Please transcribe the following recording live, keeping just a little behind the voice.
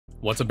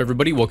What's up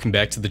everybody, welcome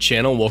back to the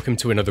channel, welcome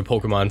to another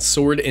Pokemon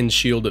Sword and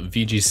Shield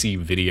VGC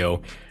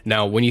video.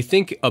 Now when you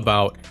think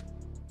about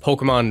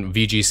Pokemon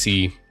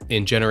VGC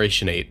in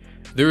Generation 8,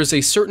 there is a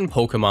certain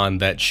Pokemon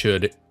that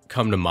should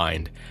come to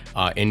mind.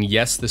 And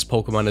yes, this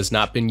Pokemon has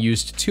not been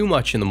used too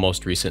much in the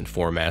most recent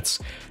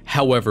formats.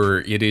 However,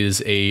 it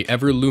is a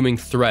ever-looming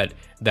threat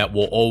that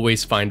will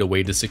always find a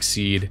way to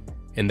succeed,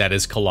 and that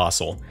is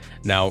Coalossal.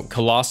 Now,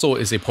 Coalossal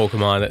is a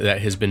Pokemon that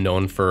has been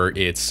known for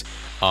its,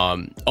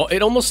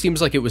 it almost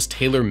seems like it was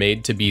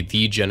tailor-made to be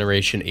the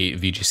Generation 8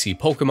 VGC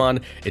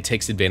Pokemon. It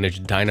takes advantage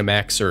of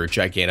Dynamax or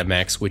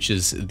Gigantamax, which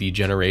is the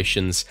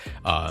generation's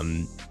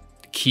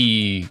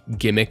key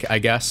gimmick, I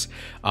guess.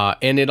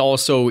 And it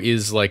also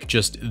is like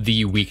just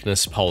the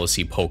weakness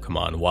policy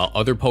Pokemon. While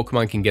other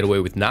Pokemon can get away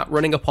with not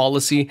running a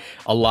policy,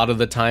 a lot of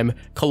the time,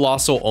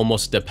 Coalossal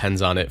almost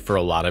depends on it for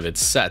a lot of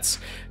its sets.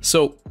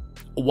 So,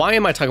 why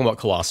am I talking about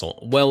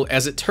Coalossal? Well,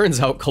 as it turns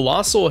out,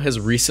 Coalossal has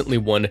recently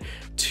won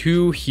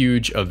two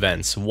huge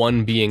events,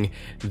 one being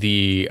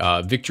the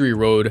Victory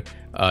Road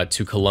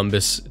to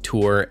Columbus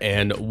tour,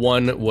 and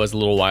one was a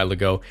little while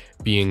ago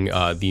being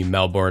the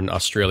Melbourne,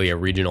 Australia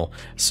regional.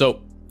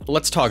 So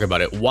let's talk about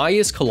it. Why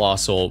is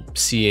Coalossal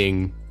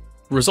seeing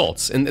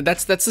results? And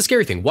that's the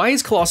scary thing. Why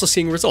is Coalossal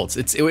seeing results?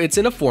 It's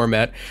in a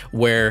format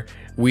where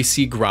we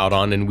see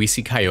Groudon and we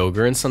see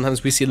Kyogre, and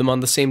sometimes we see them on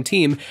the same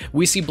team.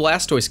 We see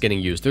Blastoise getting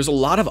used. There's a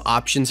lot of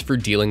options for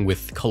dealing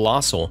with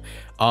Coalossal.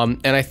 And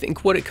I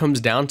think what it comes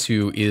down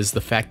to is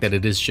the fact that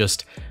it is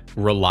just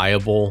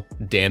reliable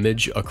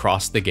damage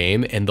across the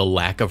game, and the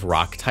lack of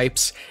rock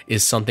types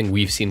is something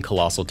we've seen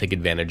Coalossal take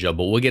advantage of,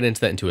 but we'll get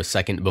into that into a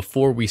second.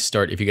 Before we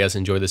start, if you guys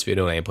enjoy this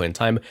video at any point in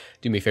time,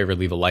 do me a favor,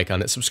 leave a like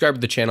on it, subscribe to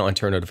the channel, and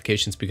turn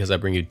notifications because I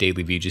bring you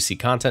daily VGC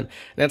content.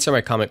 And answer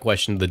my comment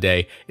question of the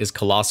day: is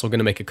Coalossal going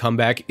to make a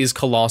comeback? Is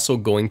Coalossal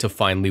going to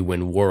finally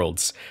win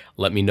Worlds?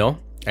 Let me know,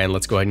 and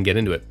let's go ahead and get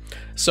into it.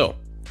 So,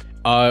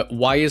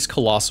 why is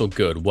Coalossal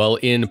good? Well,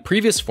 in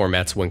previous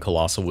formats when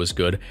Coalossal was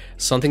good,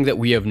 something that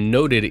we have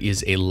noted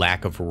is a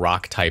lack of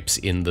rock types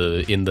in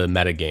the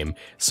metagame.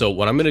 So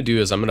what I'm going to do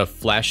is I'm going to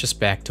flash us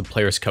back to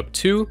Players Cup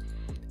 2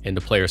 and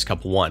to Players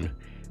Cup 1.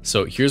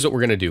 So here's what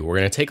we're going to do. We're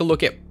going to take a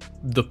look at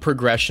the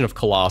progression of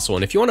Coalossal,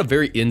 and if you want a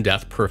very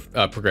in-depth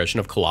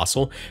progression of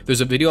Coalossal, there's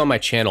a video on my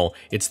channel.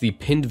 It's the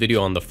pinned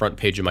video on the front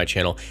page of my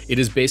channel. It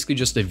is basically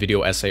just a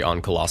video essay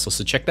on Coalossal,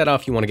 so check that out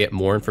if you want to get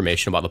more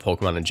information about the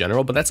Pokemon in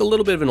general, but that's a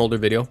little bit of an older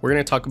video we're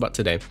going to talk about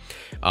today.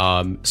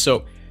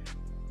 So,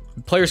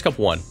 Players Cup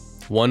 1,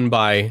 won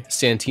by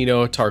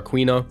Santino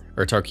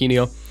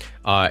Tarquinio,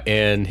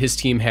 and his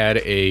team had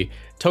a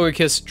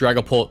Togekiss,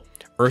 Dragapult,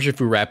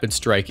 Urshifu Rapid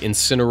Strike,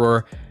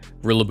 Incineroar,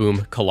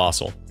 Rillaboom,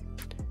 Coalossal.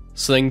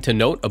 Something to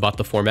note about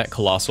the format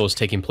Coalossal is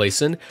taking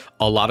place in: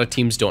 a lot of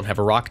teams don't have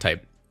a rock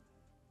type.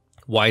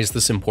 Why is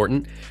this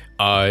important?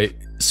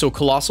 So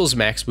Coalossal's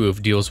max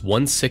move deals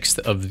 1/6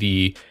 of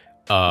the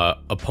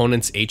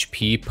opponent's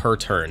HP per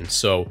turn.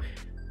 So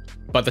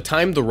by the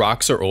time the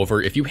rocks are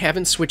over, if you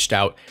haven't switched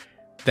out,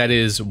 that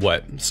is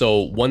what?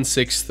 So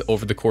 1/6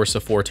 over the course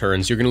of 4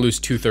 turns, you're going to lose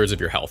 2/3 of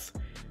your health.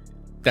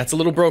 That's a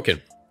little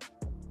broken.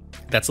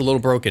 That's a little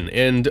broken.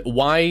 And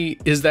why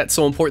is that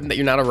so important that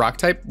you're not a rock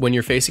type when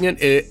you're facing it?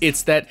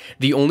 It's that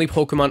the only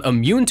Pokemon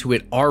immune to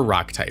it are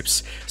rock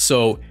types.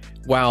 So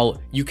while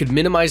you could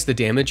minimize the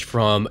damage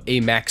from a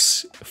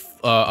max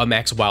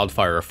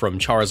Wildfire from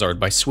Charizard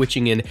by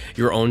switching in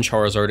your own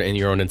Charizard and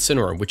your own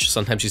Incineroar, which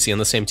sometimes you see on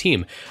the same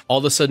team, all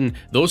of a sudden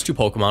those two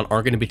Pokemon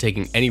aren't going to be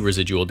taking any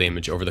residual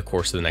damage over the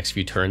course of the next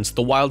few turns.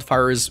 The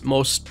Wildfire is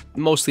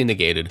mostly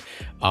negated.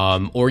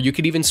 Or you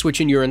could even switch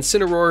in your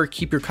Incineroar,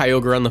 keep your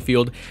Kyogre on the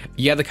field.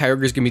 Yeah, the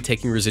Kyogre is going to be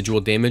taking residual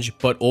damage,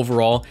 but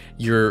overall,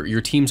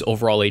 your team's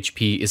overall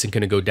HP isn't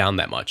going to go down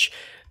that much.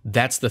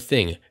 That's the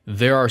thing.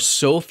 There are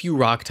so few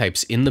rock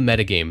types in the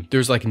metagame.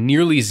 There's like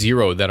nearly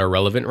 0 that are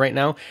relevant right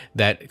now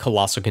that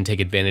Coalossal can take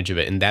advantage of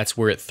it, and that's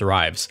where it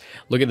thrives.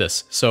 Look at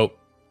this. So,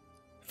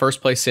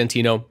 first place,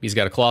 Santino. He's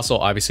got a Coalossal,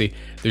 obviously.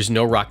 There's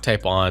no rock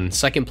type on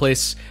second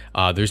place.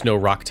 There's no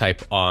rock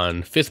type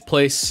on 5th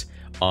place.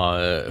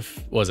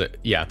 Was it?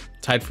 Yeah,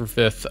 tied for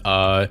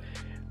 5th.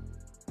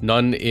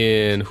 None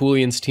in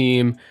Julian's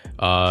team,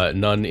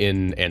 none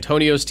in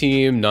Antonio's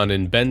team, none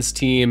in Ben's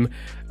team.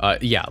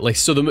 Yeah, like,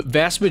 so the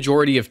vast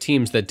majority of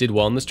teams that did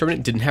well in this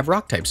tournament didn't have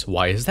rock types.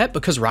 Why is that?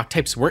 Because rock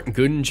types weren't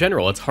good in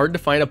general. It's hard to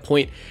find a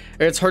point,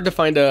 or it's hard to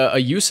find a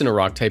use in a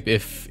rock type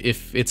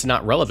if it's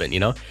not relevant, you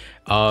know?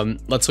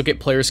 Let's look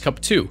at Players Cup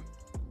 2.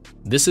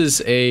 This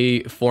is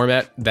a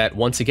format that,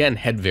 once again,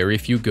 had very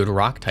few good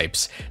rock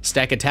types.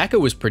 Stakataka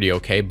was pretty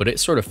okay, but it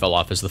sort of fell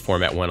off as the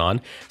format went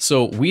on.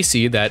 So we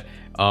see that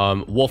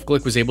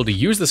Wolfglick was able to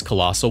use this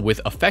Coalossal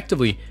with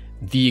effectively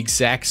the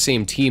exact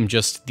same team,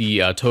 just the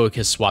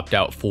Togekiss swapped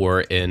out for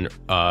a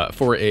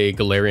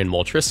Galarian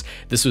Moltres.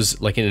 This was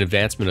like an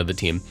advancement of the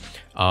team.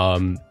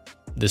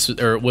 This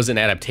was an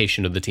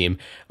adaptation of the team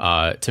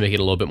to make it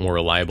a little bit more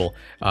reliable.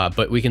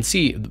 But we can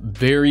see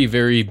very,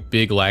 very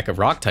big lack of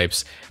rock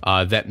types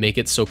that make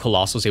it so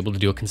Coalossal is able to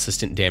do a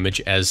consistent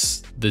damage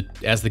as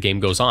the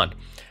game goes on.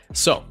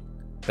 So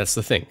That's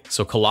the thing.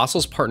 So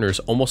Colossal's partners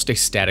almost stay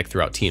static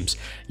throughout teams.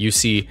 You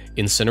see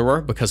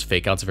Incineroar because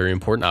Fake Out's very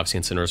important.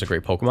 Obviously, Incineroar is a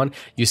great Pokemon.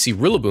 You see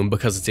Rillaboom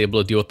because it's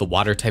able to deal with the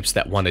water types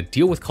that want to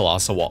deal with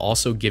Coalossal while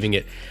also giving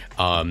it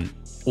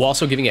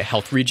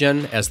health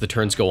regen as the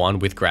turns go on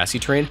with Grassy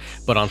Terrain.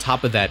 But on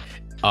top of that,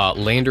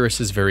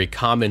 Landorus is very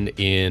common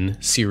in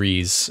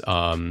Series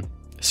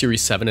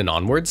 7 and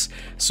onwards,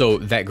 so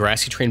that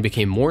Grassy Terrain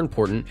became more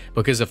important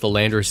because if the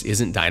Landorus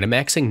isn't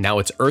Dynamaxing, now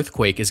its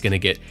Earthquake is going to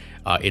get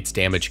its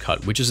damage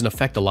cut, which is an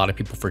effect a lot of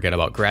people forget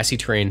about. Grassy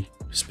Terrain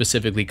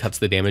specifically cuts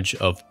the damage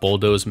of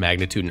Bulldoze,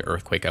 Magnitude, and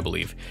Earthquake, I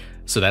believe.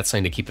 So that's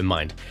something to keep in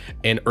mind.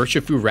 And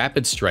Urshifu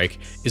Rapid Strike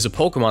is a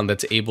Pokemon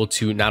that's able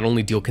to not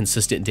only deal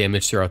consistent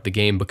damage throughout the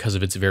game because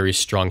of its very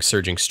strong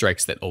surging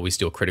strikes that always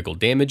deal critical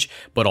damage,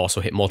 but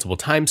also hit multiple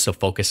times, so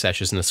Focus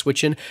Sash isn't a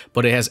switch-in,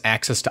 but it has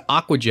access to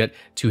Aqua Jet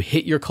to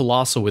hit your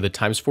Coalossal with a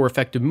 ×4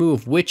 effective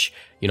move, which,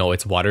 you know,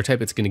 it's water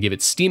type, it's going to give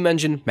it Steam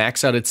Engine,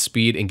 max out its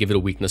speed, and give it a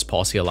weakness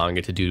policy, allowing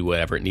it to do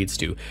whatever it needs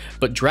to.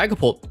 But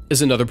Dragapult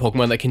is another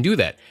Pokemon that can do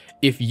that.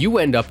 If you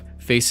end up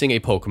facing a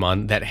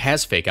Pokemon that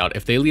has Fake Out,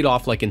 if they lead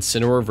off like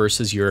Incineroar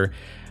versus your,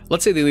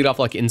 let's say they lead off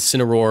like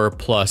Incineroar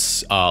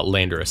plus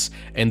Landorus,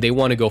 and they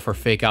want to go for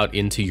Fake Out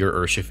into your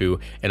Urshifu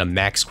and a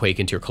Max Quake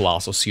into your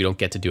Coalossal so you don't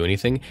get to do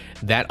anything,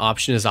 that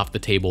option is off the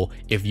table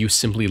if you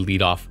simply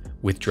lead off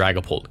with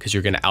Dragapult, because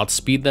you're going to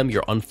outspeed them,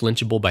 you're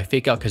unflinchable by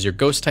Fake Out because you're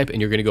Ghost type, and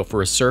you're going to go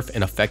for a Surf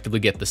and effectively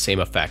get the same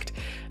effect.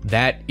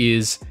 That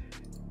is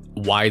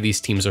why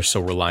these teams are so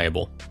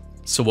reliable.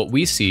 So what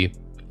we see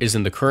is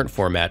in the current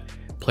format,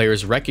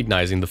 players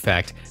recognizing the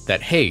fact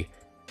that, hey,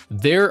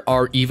 there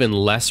are even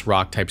less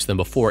rock types than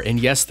before,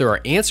 and yes, there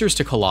are answers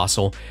to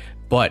Coalossal,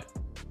 but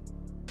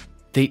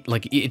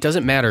it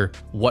doesn't matter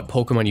what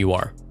Pokemon you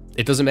are.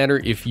 It doesn't matter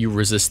if you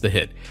resist the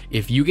hit.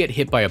 If you get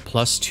hit by a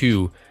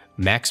 +2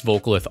 Max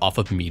Volcalith off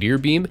of Meteor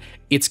Beam,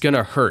 it's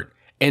gonna hurt.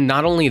 And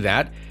not only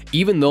that,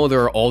 even though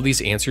there are all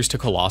these answers to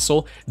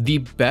Coalossal, the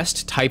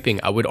best typing,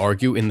 I would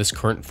argue, in this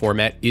current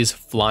format is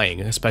flying,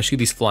 especially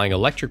these flying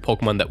electric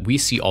Pokemon that we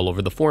see all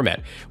over the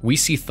format. We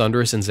see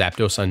Thundurus and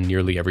Zapdos on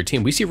nearly every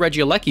team. We see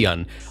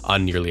Regieleki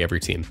on nearly every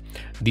team.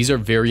 These are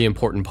very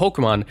important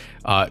Pokemon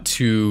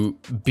to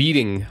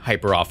beating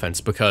Hyper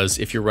Offense, because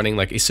if you're running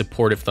like a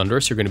supportive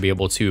Thundurus, you're going to be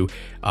able to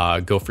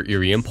go for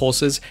Eerie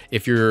Impulses.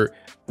 If you're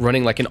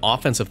running like an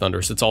offensive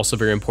Thundurus, it's also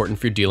very important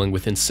if you're dealing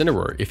with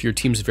Incineroar. If your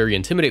team's very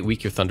Intimidate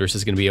weak, your Thundurus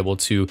is going to be able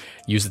to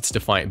use its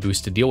Defiant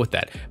boost to deal with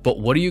that. But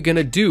what are you going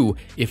to do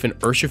if an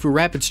Urshifu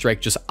Rapid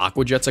Strike just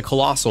Aqua Jets a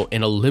Coalossal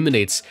and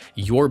eliminates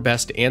your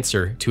best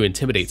answer to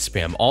Intimidate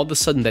spam? All of a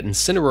sudden that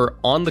Incineroar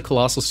on the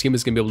Coalossal team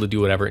is going to be able to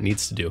do whatever it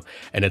needs to do,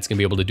 and it's going to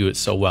be able to do it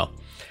so well.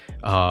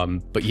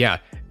 But yeah,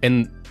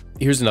 and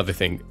here's another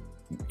thing.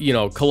 You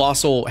know,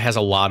 Coalossal has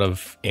a lot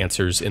of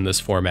answers in this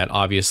format,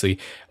 obviously.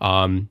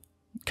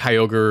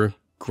 Kyogre,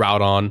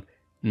 Groudon,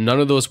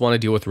 none of those want to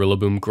deal with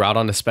Rillaboom.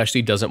 Groudon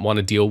especially doesn't want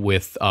to deal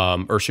with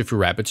Urshifu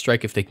Rapid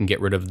Strike if they can get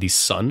rid of the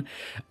Sun.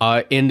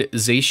 And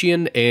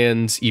Zacian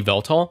and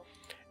Yveltal,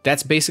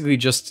 that's basically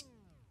just,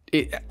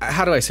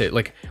 how do I say it?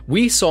 Like,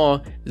 we saw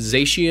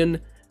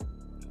Zacian,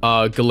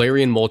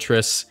 Galarian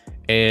Moltres,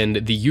 and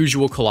the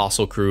usual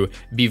Coalossal crew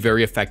be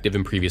very effective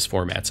in previous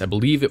formats. I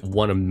believe it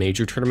won a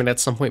major tournament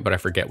at some point, but I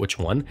forget which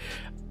one.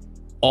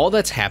 All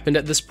that's happened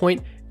at this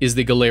point is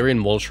the Galarian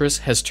Moltres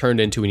has turned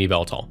into an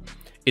Yveltal.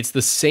 It's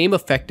the same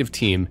effective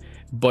team,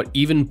 but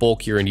even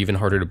bulkier and even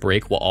harder to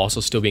break while also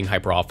still being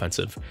hyper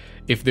offensive.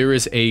 If there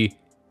is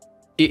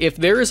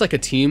like a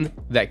team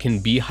that can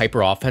be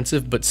hyper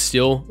offensive but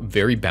still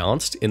very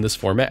balanced in this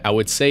format, I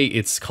would say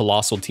it's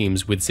Coalossal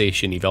teams with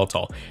Zacian and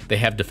Yveltal. They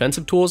have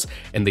defensive tools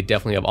and they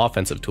definitely have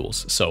offensive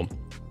tools. So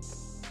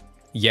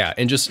yeah,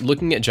 and just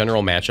looking at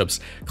general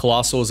matchups,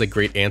 Coalossal is a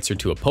great answer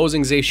to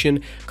opposing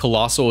Zacian.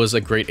 Coalossal is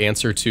a great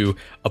answer to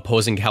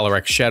opposing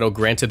Calyrex Shadow.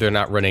 Granted, they're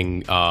not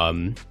running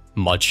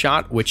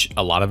Mudshot, which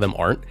a lot of them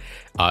aren't.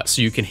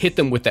 So you can hit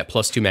them with that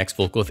 +2 Max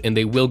Volcalith, and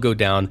they will go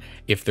down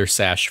if they're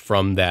Sash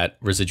from that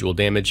residual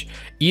damage.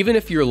 Even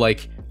if you're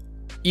like,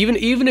 even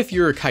if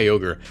you're a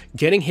Kyogre,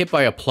 getting hit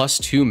by a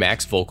 +2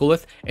 Max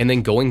Volcalith and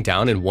then going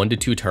down in 1 to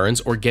 2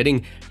 turns, or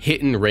getting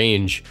hit in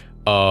range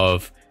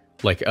of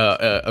like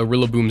a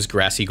Rillaboom's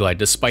Grassy Glide,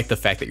 despite the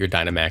fact that you're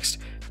Dynamaxed,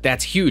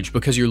 that's huge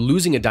because you're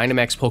losing a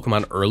Dynamax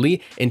Pokemon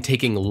early and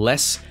taking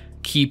less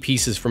key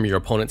pieces from your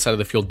opponent's side of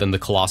the field than the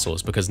Coalossal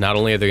is, because not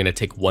only are they going to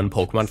take one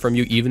Pokemon from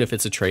you, even if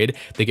it's a trade,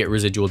 they get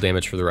residual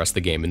damage for the rest of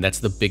the game, and that's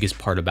the biggest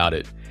part about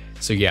it.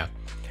 So yeah,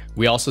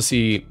 we also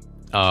see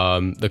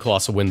the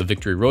Coalossal win the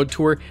Victory Road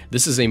Tour.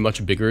 This is a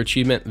much bigger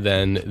achievement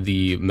than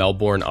the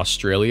Melbourne,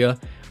 Australia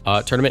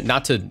tournament.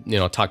 Not to, you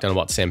know, talk down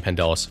about Sam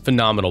Pendelis,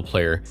 phenomenal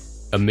player.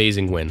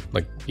 Amazing win.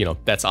 Like, you know,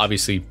 that's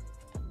obviously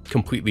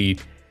completely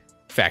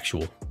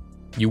factual.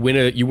 You win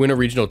a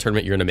regional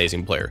tournament, you're an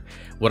amazing player.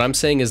 What I'm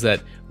saying is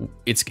that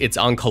it's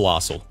on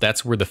Coalossal.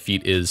 That's where the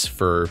feat is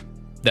for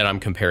that I'm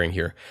comparing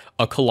here.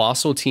 A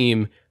Coalossal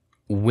team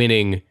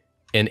winning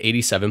an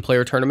 87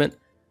 player tournament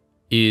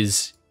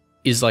is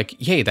like,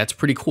 yay, that's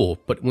pretty cool.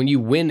 But when you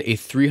win a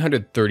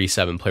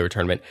 337 player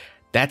tournament,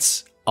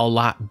 that's a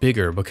lot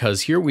bigger,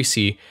 because here we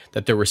see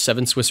that there were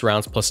 7 Swiss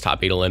rounds plus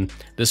top 8 elim.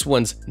 This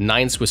one's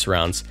 9 Swiss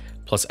rounds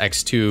plus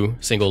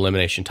X2 single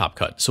elimination top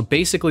cut. So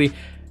basically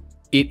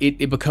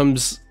it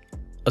becomes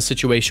a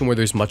situation where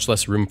there's much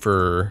less room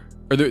for,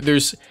 or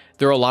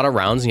there are a lot of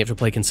rounds and you have to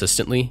play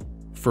consistently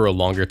for a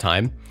longer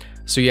time.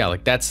 So yeah,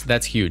 like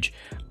that's huge.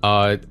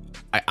 I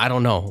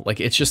don't know, like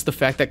it's just the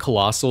fact that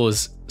Colossal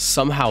is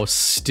somehow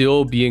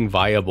still being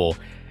viable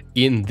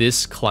in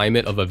this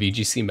climate of a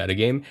VGC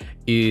metagame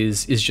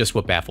is just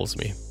what baffles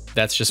me.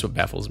 That's just what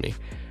baffles me.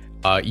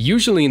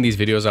 Usually in these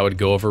videos, I would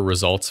go over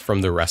results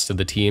from the rest of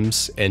the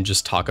teams and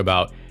just talk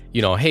about,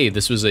 you know, hey,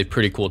 this was a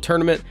pretty cool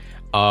tournament.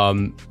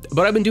 But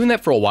I've been doing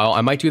that for a while.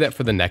 I might do that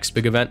for the next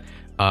big event.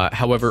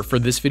 However, for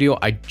this video,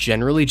 I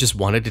generally just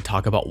wanted to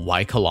talk about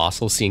why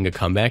Colossal is seeing a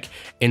comeback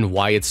and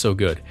why it's so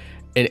good.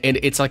 And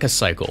it's like a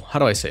cycle. How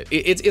do I say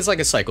it? It's like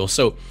a cycle.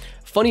 So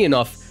funny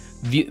enough,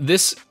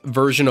 this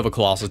version of a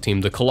Colossal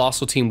team, the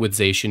Colossal team with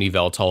Zacian,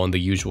 Yveltal, and the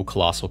usual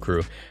Colossal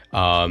crew,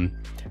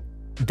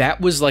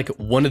 that was like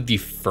one of the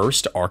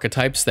first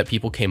archetypes that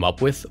people came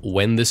up with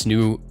when this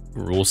new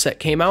rule set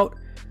came out.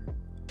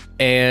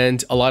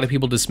 And a lot of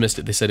people dismissed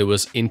it. They said it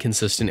was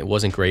inconsistent, it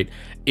wasn't great.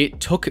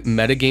 It took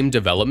metagame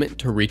development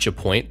to reach a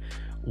point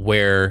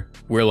where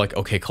we're like,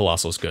 okay,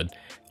 Colossal's good.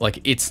 Like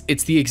it's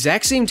the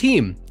exact same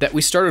team that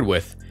we started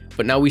with,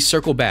 but now we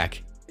circle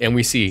back and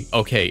we see,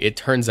 okay, it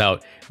turns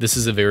out this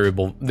is a very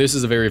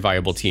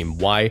viable team.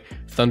 Why?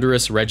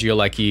 Thundurus,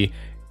 Regieleki,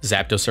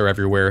 Zapdos are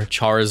everywhere,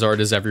 Charizard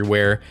is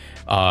everywhere.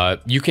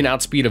 You can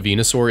outspeed a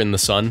Venusaur in the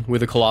sun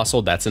with a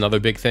Colossal. That's another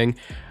big thing.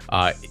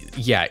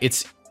 Yeah,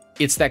 it's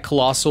that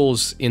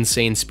Colossal's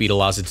insane speed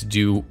allows it to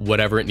do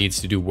whatever it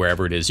needs to do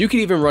wherever it is. You could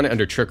even run it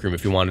under Trick Room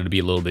if you wanted to be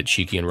a little bit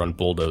cheeky and run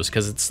Bulldoze,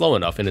 because it's slow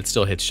enough and it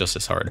still hits just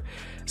as hard.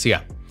 So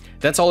yeah,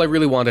 that's all I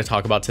really wanted to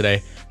talk about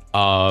today.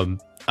 I'm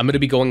going to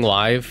be going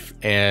live,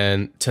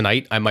 and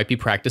tonight I might be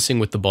practicing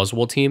with the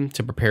Buzzwole team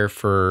to prepare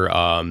for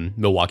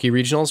Milwaukee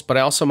Regionals, but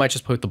I also might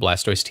just put the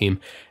Blastoise team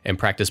and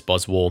practice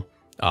Buzzwole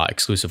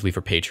exclusively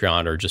for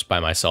Patreon or just by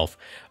myself.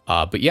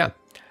 But yeah,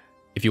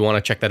 if you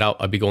want to check that out,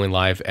 I'll be going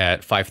live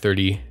at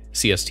 5:30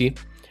 CST.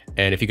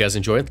 And if you guys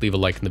enjoyed, leave a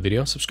like in the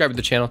video, subscribe to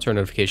the channel, turn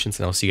notifications,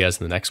 and I'll see you guys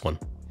in the next one.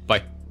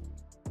 Bye.